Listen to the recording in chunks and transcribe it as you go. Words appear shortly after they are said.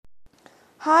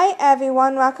Hi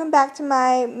everyone, welcome back to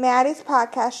my Maddie's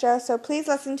podcast show, so please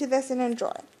listen to this and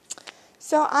enjoy.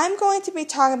 So I'm going to be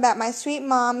talking about my sweet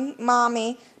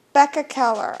mommy, Becca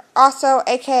Keller, also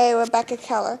aka Rebecca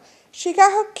Keller. She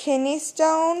got her kidney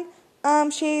stone,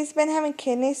 she's been having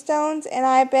kidney stones,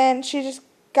 and she just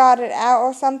got it out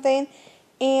or something,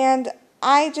 and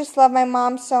I just love my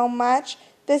mom so much.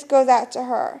 This goes out to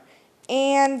her.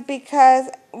 And because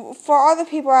for all the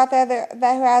people out there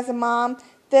that who has a mom,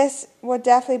 this would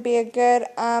definitely be a good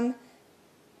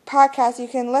podcast you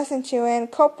can listen to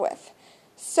and cope with.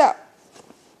 So,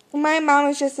 my mom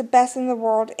is just the best in the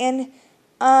world, and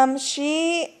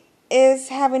she is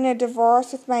having a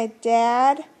divorce with my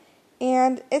dad,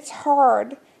 and it's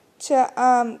hard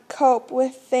to cope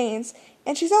with things.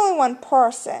 And she's only one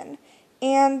person,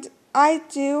 and I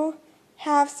do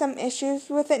have some issues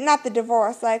with it. Not the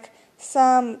divorce, like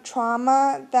some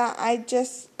trauma that I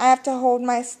have to hold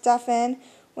my stuff in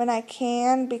when I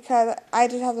can, because I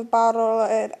just have to bottle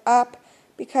it up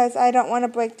because I don't want to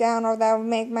break down or that would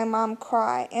make my mom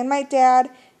cry. And my dad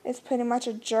is pretty much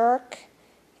a jerk.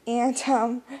 And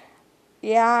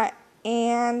yeah,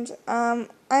 and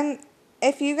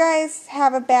if you guys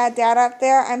have a bad dad out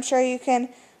there, I'm sure you can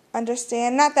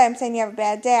understand. Not that I'm saying you have a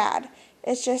bad dad.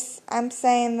 It's just I'm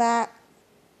saying that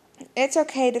it's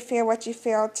okay to feel what you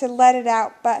feel, to let it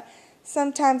out, but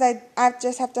sometimes I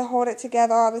just have to hold it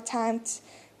together all the time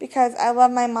because I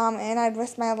love my mom and I'd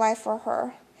risk my life for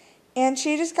her. And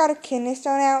she just got a kidney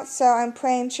stone out, so I'm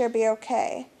praying she'll be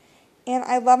okay. And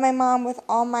I love my mom with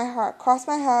all my heart. Cross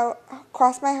my heart,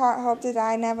 hope to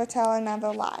die, never tell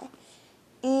another lie.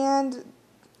 And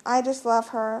I just love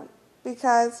her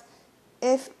because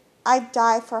if I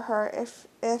die for her, if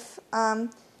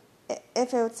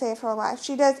it would save her life.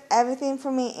 She does everything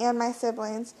for me and my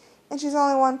siblings, and she's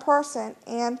only one person,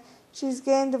 and she's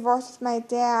getting divorced with my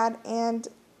dad, and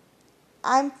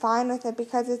I'm fine with it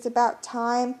because it's about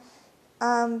time,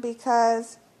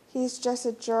 because he's just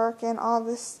a jerk and all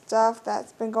this stuff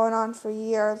that's been going on for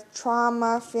years,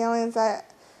 trauma, feelings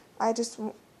that I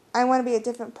want to be a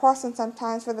different person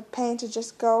sometimes for the pain to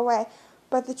just go away,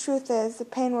 but the truth is the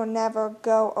pain will never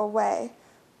go away,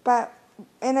 but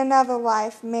in another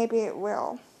life, maybe it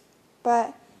will.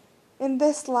 But in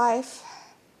this life,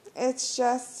 it's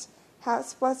just how it's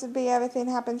supposed to be. Everything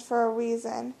happens for a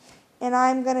reason. And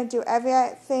I'm going to do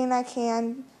everything I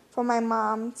can for my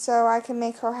mom so I can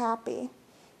make her happy.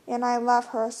 And I love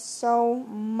her so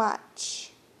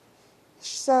much.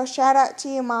 So shout out to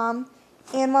you, Mom.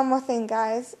 And one more thing,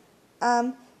 guys.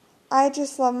 I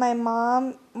just love my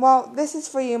mom. Well, this is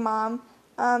for you, Mom.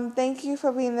 Thank you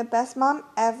for being the best mom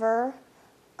ever.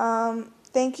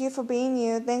 Thank you for being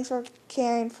you. Thanks for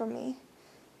caring for me.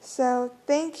 So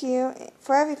thank you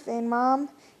for everything, Mom.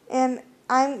 And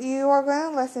you are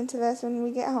going to listen to this when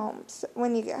we get home.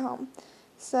 When you get home.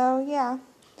 So yeah.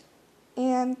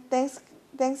 And thanks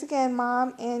again,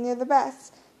 Mom. And you're the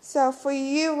best. So for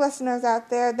you listeners out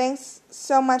there, thanks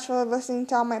so much for listening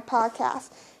to all my podcasts.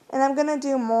 And I'm gonna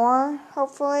do more,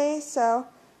 hopefully. So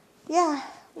yeah,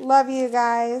 love you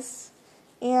guys.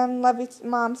 And love you,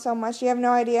 Mom, so much. You have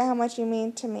no idea how much you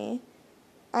mean to me.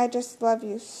 I just love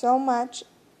you so much.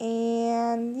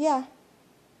 And, yeah.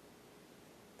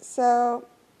 So,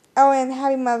 and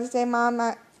happy Mother's Day, Mom.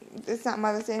 It's not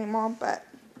Mother's Day anymore, but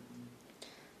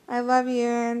I love you,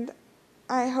 and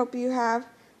I hope you have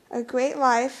a great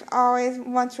life, always,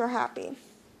 once you're happy.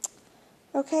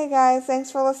 Okay, guys, thanks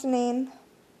for listening.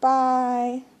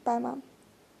 Bye. Bye, Mom.